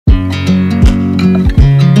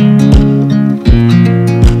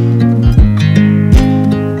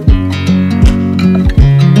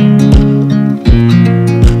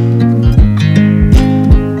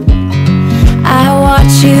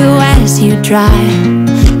dry.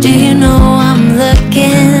 Do you know I'm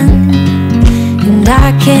looking? And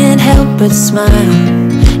I can't help but smile.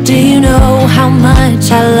 Do you know how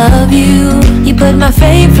much I love you? You put my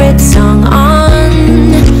favorite song on,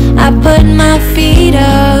 I put my feet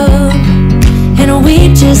up, and we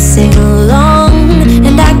just sing along.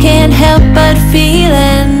 And I can't help but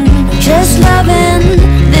feeling, just loving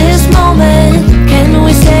this moment. Can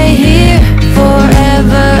we stay here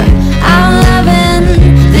forever? I'm loving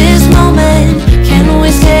this moment. Can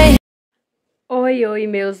we stay? Oi,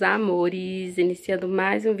 meus amores! Iniciando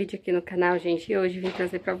mais um vídeo aqui no canal, gente. E hoje vim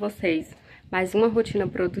trazer pra vocês mais uma rotina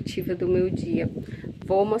produtiva do meu dia.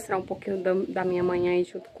 Vou mostrar um pouquinho da minha manhã aí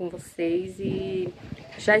junto com vocês e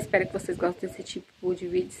já espero que vocês gostem desse tipo de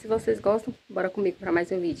vídeo. Se vocês gostam, bora comigo pra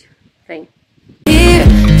mais um vídeo. Vem!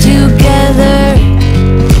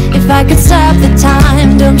 If I could stop the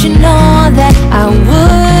time, don't you know that I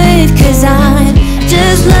would? 'Cause I'm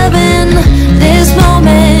just loving this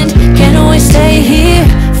moment. Can we stay here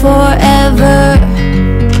forever?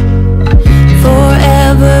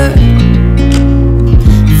 Forever.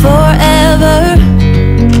 Forever.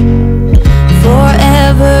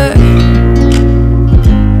 Forever.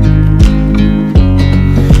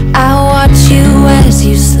 I watch you as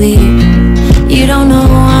you sleep. You don't know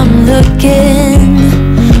I'm looking.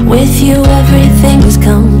 With you everything's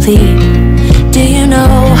complete. Do you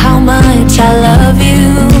know how much I love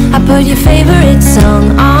you? I put your favorite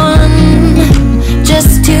song on,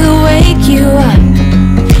 just to wake you up.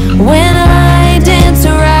 When I dance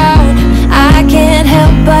around, I can't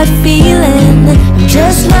help but feeling,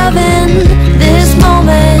 just loving this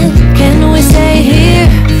moment. Can we stay here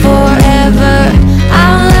forever?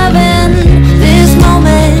 I'm loving this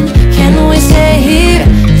moment. Can we stay here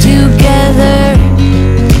together?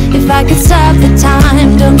 If I could stop the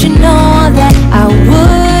time, don't you know that I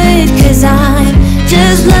would? 'Cause I'm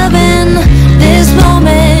just loving this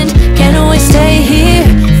moment. Can we stay here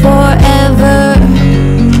forever?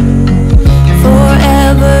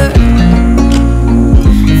 Forever.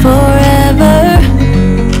 Forever.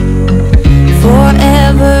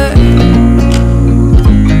 Forever.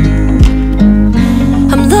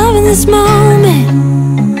 I'm loving this moment.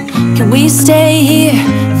 Can we stay here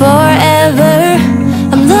forever?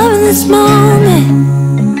 I'm loving this moment.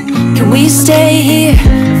 Can we stay here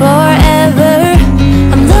forever?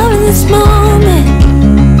 I'm loving this moment.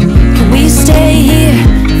 Can we stay here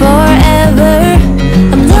forever?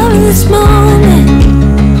 I'm loving this moment.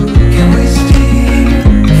 Can we stay here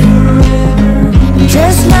forever? I'm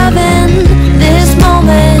just loving this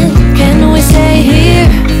moment. Can we stay here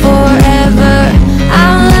forever?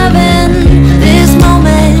 I'm loving this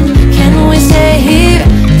moment. Can we stay here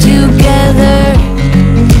together?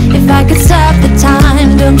 If I could stop the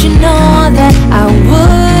time, don't you know that I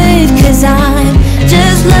would? 'Cause I'm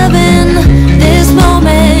just loving this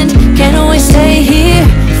moment. Can we stay here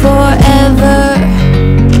forever?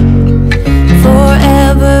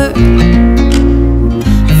 Forever.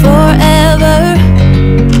 Forever.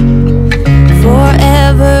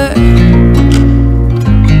 Forever.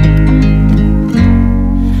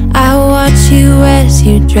 I watch you as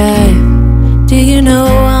you drive. Do you know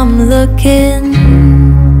I'm looking?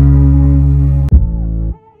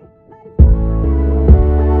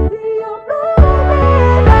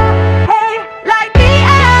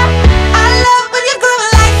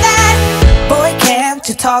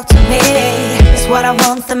 Talk to me, it's what I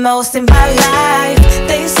want the most in my life.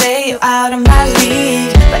 They say you're out of my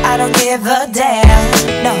league, but I don't give a damn,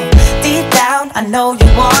 no. Deep down, I know you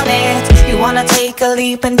want it. You wanna take a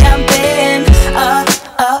leap and jump in,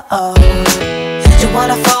 oh. You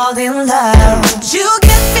wanna fall in love. You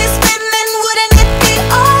get me spinning, wouldn't it be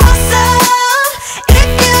awesome? If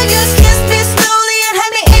you just kiss me slowly and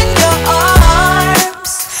have me in your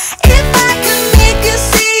arms. If I could make you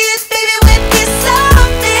see it, baby, with me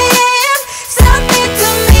something to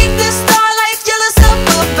make the starlight jealous up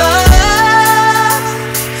above.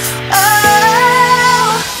 Oh,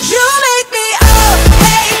 you make me up,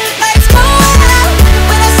 hey, lights go out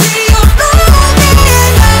when I see you moving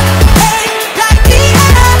up, hey, like me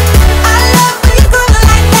up. I love when you groove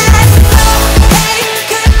like that. Oh, hey,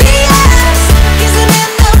 could be us, kissing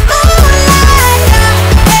in the moonlight.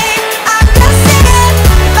 Hey, I'm just saying,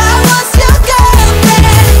 if I was your girlfriend.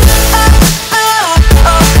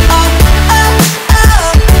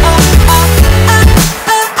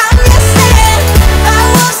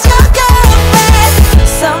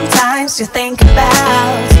 Sometimes you think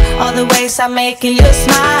about all the ways I'm making you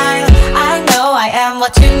smile. I know I am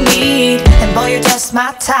what you need, and boy, you're just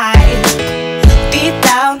my type. Deep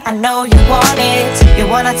down, I know you want it. You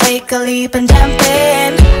wanna take a leap and jump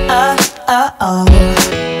in, oh.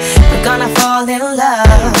 We're gonna fall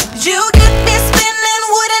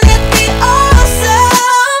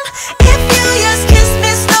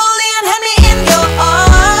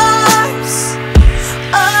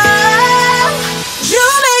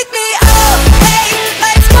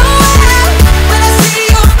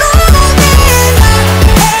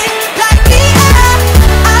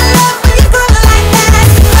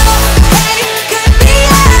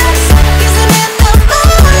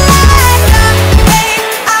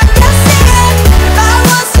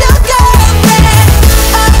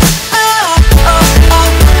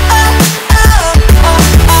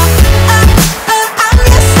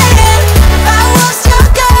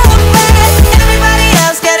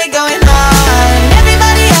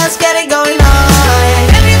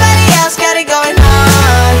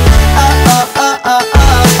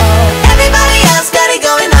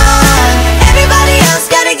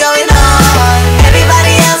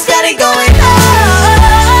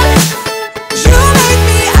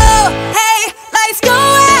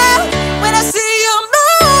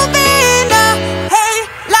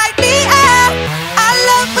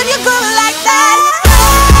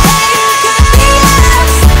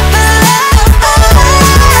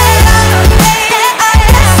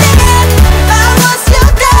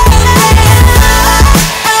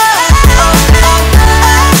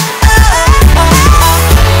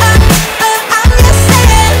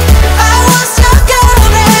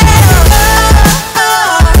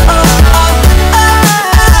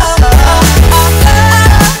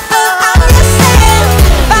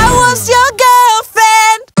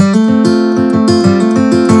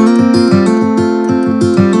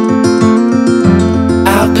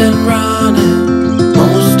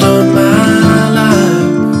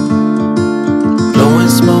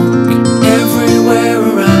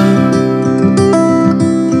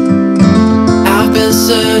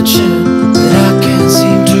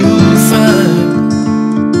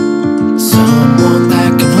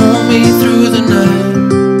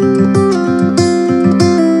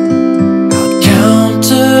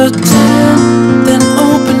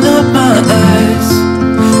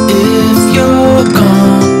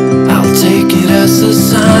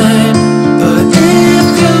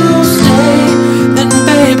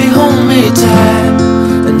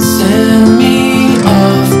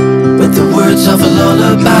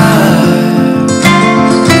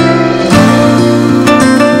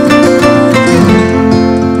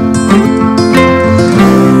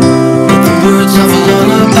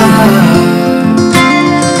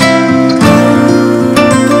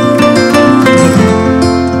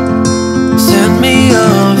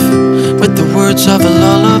with the words of a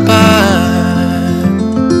lullaby.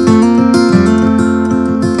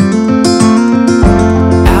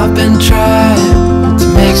 I've been trying to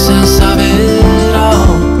make sense of it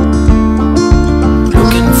all,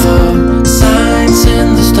 looking for signs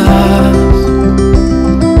in the stars,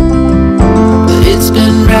 but it's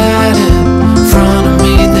been right in front of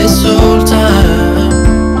me this whole time.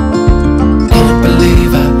 Can't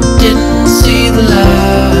believe I didn't see the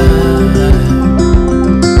light.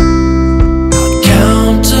 I'll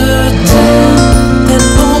count to 10, then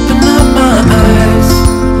open up my eyes.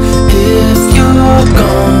 If you're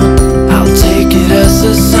gone, I'll take it as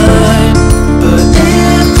a sign. But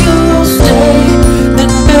if you'll stay,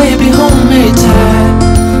 then baby hold me tight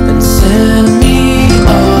and send me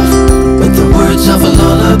off with the words of a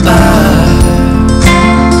lullaby.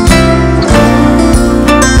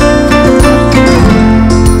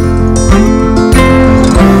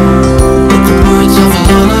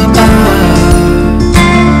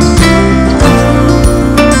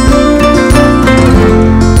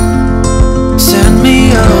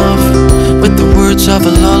 Of a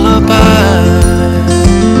lullaby.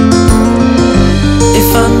 If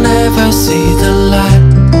I never see the light,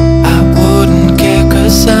 I wouldn't care,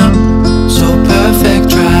 'cause I'm so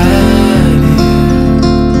perfect right here.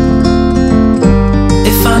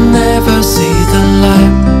 If I never see the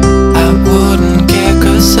light, I wouldn't care,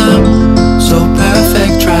 'cause I'm so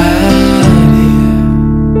perfect right here.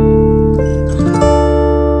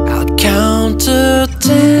 I'll count to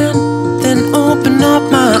 10, then open up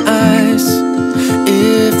my eyes.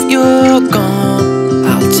 If you're gone,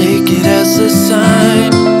 I'll take it as a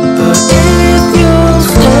sign. But if you'll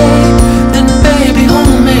stay, then baby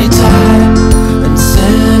hold me tight and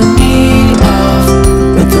send me off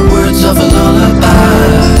with the words of a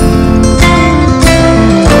lullaby.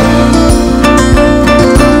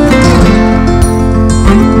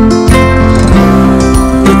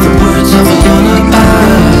 With the words of a lullaby.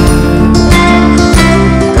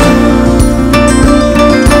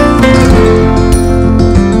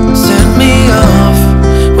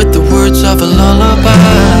 Of a lullaby.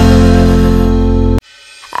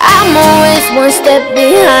 I'm always one step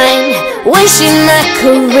behind, wishing I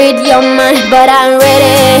could read your mind, but I'm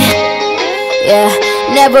ready, yeah,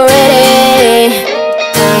 never ready.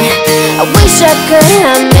 I wish I could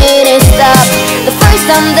have made it stop the first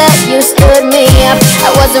time that you stood me up. I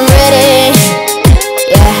wasn't ready,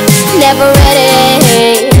 yeah, never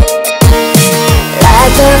ready.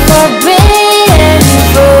 Like a forbidden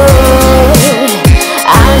fruit,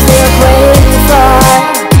 I'm still waiting for,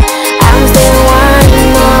 I'm still wanting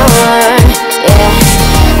more, yeah.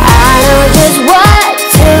 I know just what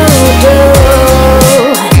to do,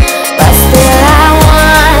 but still I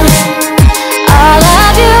want all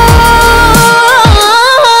of you.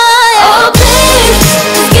 Oh please,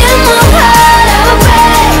 just give my heart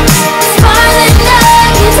away. It's more than I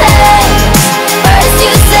can take. First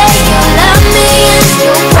you say you love me and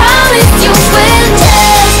you promise you will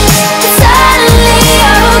change, but suddenly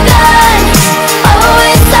you're gone,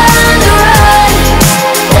 always on the run,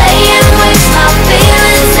 playing with my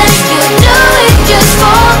feelings, and you do it just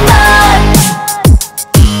for fun.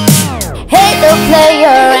 Hate the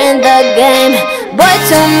player in the game, boy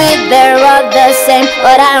to me they're all the same,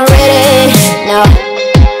 but I'm ready, no,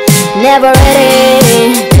 never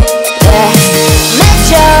ready, yeah. Met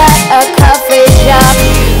you at a coffee shop,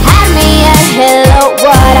 had me at hello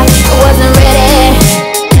what up, I wasn't ready,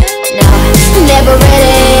 no, never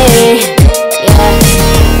ready, yeah.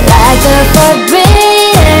 Like a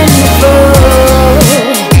forbidden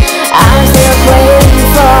fruit, I'm still waiting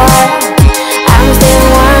for, I'm still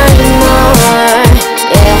wanting more,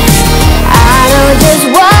 yeah. I know just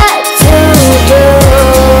what to do,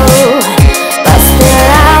 but still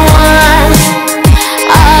I want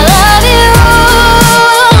all of you.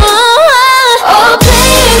 Oh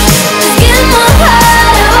please, just give my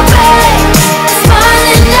heart away. It's more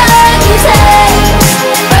than I can take.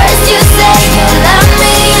 First you say you love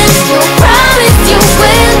me and you promise you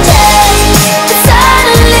will change, but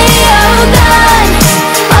suddenly you're gone,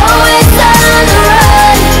 always on the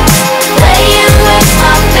run, playing with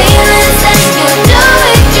my feelings, and you do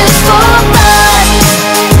it just for fun,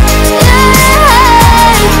 yeah,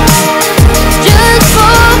 just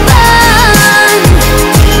for fun,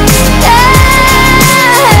 yeah.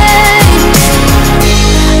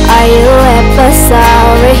 Are you ever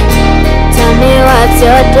sorry? Tell me what's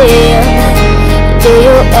your deal. Do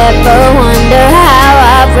you ever wonder how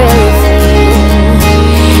I really feel?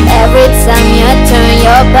 Every time you turn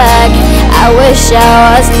your back, I wish I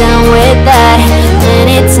was done with that.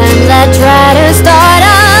 Many times I try to start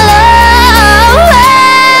all over.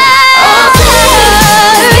 Oh,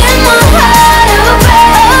 please, give my heart.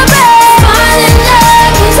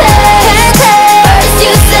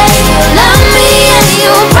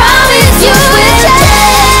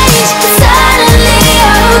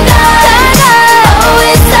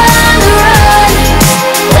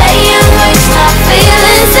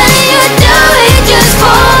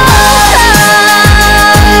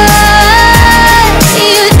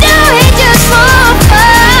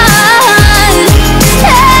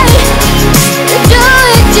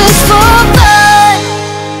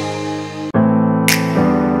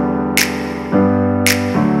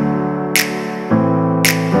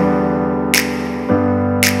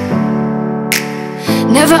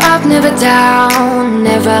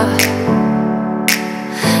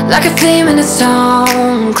 like a theme in a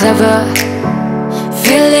song, clever.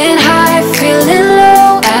 Feeling high, feeling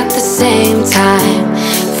low at the same time.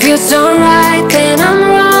 Feels so right, then I'm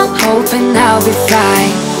wrong, hoping I'll be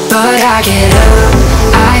fine. But I get up,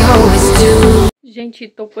 I always do. Gente,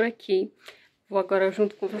 tô por aqui. Vou agora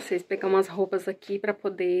junto com vocês pegar umas roupas aqui pra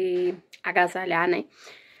poder agasalhar, né?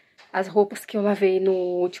 As roupas que eu lavei no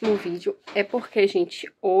último vídeo. É porque, gente,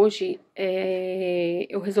 hoje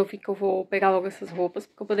eu resolvi que eu vou pegar logo essas roupas,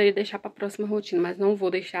 porque eu poderia deixar pra próxima rotina, mas não vou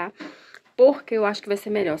deixar, porque eu acho que vai ser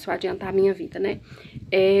melhor se eu adiantar a minha vida, né?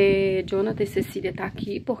 Dona e Cecília tá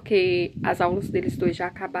aqui, porque as aulas deles dois já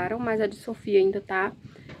acabaram, mas a de Sofia ainda tá,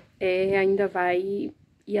 ainda vai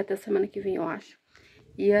ir até semana que vem, eu acho.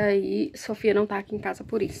 E aí, Sofia não tá aqui em casa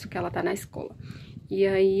por isso, que ela tá na escola. E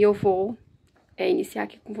aí eu vou iniciar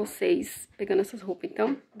aqui com vocês, pegando essas roupas.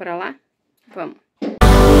 Então, bora lá? Vamos! I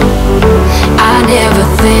never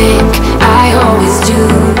think, I always do.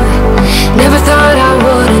 Never thought I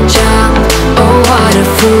wouldn't jump, oh what a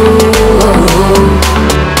fool.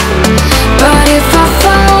 But if I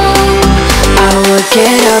fall, I will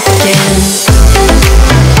get up again.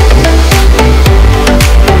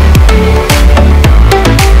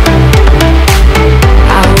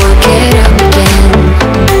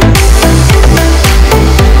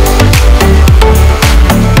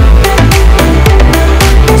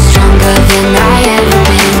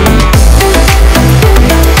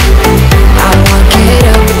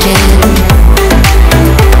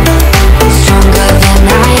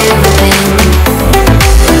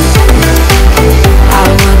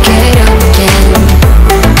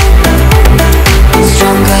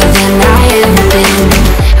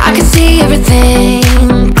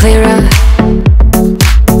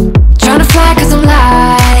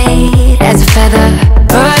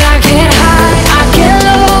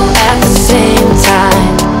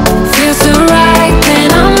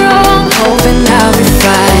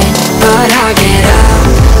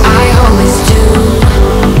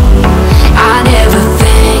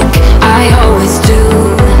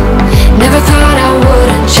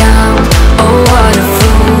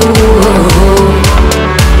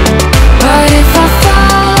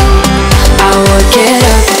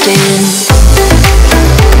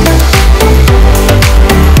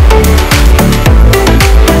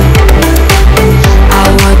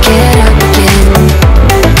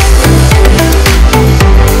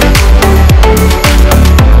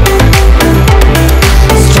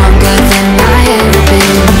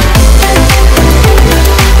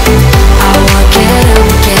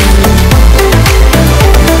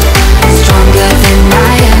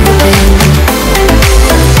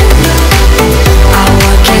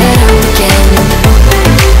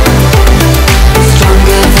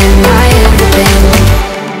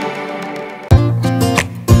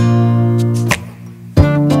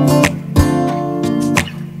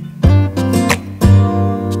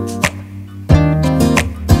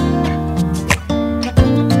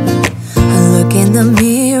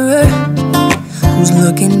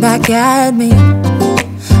 Back at me,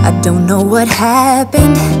 I don't know what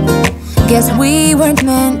happened. Guess we weren't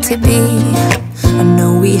meant to be. I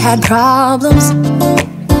know we had problems,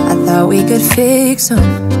 I thought we could fix them,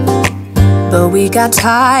 but we got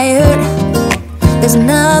tired. There's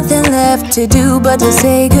nothing left to do but to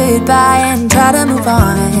say goodbye and try to move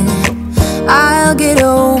on. I'll get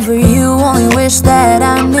over you, only wish that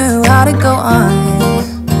I knew how to go on.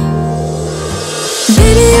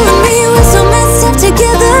 Baby, you and me, we're so messed up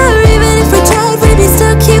together. Even if we tried, we'd be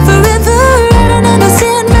stuck here forever. I don't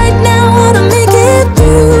understand right now how to make it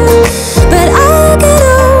through, but I'll get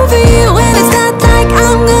over you, and it's not like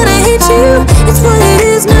I'm gonna hate you. It's what it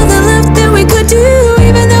is, nothing left that we could do.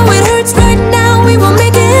 Even though it hurts right now, we will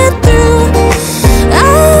make it through.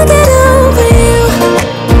 I'll get over you.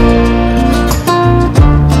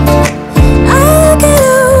 I'll get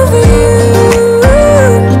over you.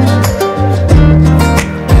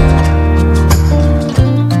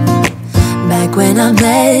 When I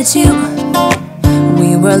met you,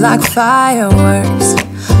 we were like fireworks.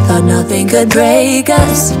 Thought nothing could break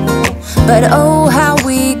us, but oh how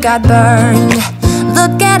we got burned.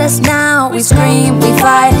 Look at us now, we scream, we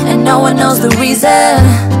fight, and no one knows the reason.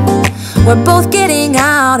 We're both getting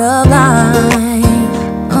out of line.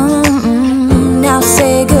 Now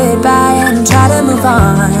say goodbye and try to move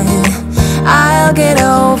on. I'll get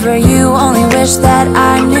over you, only wish that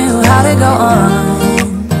I knew how to go on.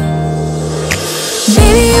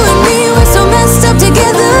 Baby, you and me, we're so messed up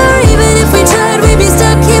together. Even if we tried, we'd be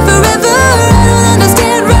stuck here forever. I don't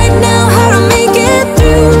understand right now how to make it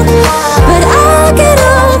through, but I'll get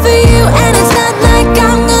over you, and it's not like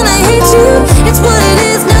I'm gonna hate you. It's what it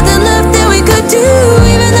is, nothing left that we could do.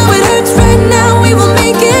 Even though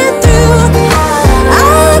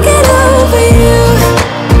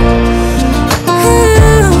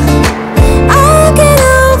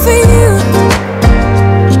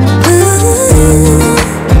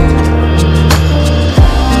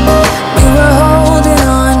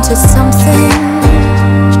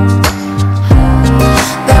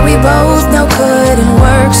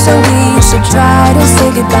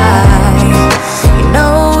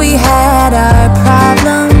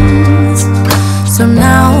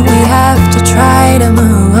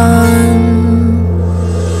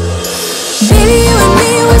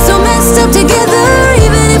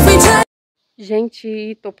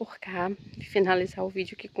tô por cá, finalizar o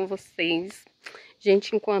vídeo aqui com vocês.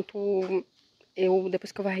 Gente, enquanto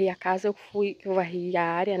depois que eu varri a casa, eu varri a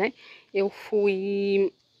área, né? Eu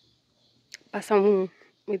fui passar um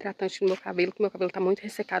hidratante no meu cabelo, que meu cabelo tá muito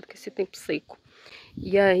ressecado com esse tempo seco.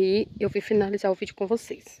 E aí, eu vim finalizar o vídeo com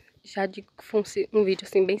vocês. Já digo que foi um vídeo,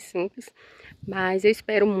 assim, bem simples, mas eu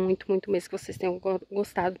espero muito, muito mesmo que vocês tenham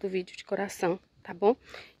gostado do vídeo de coração, tá bom?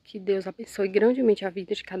 Que Deus abençoe grandemente a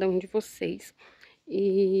vida de cada um de vocês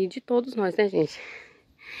e de todos nós, né, gente?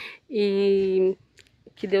 E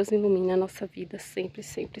que Deus ilumine a nossa vida sempre,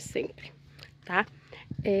 sempre, sempre, tá?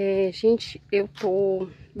 Gente,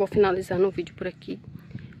 vou finalizando o vídeo por aqui.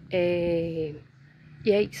 E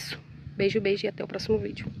é isso. Beijo, beijo e até o próximo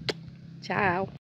vídeo. Tchau!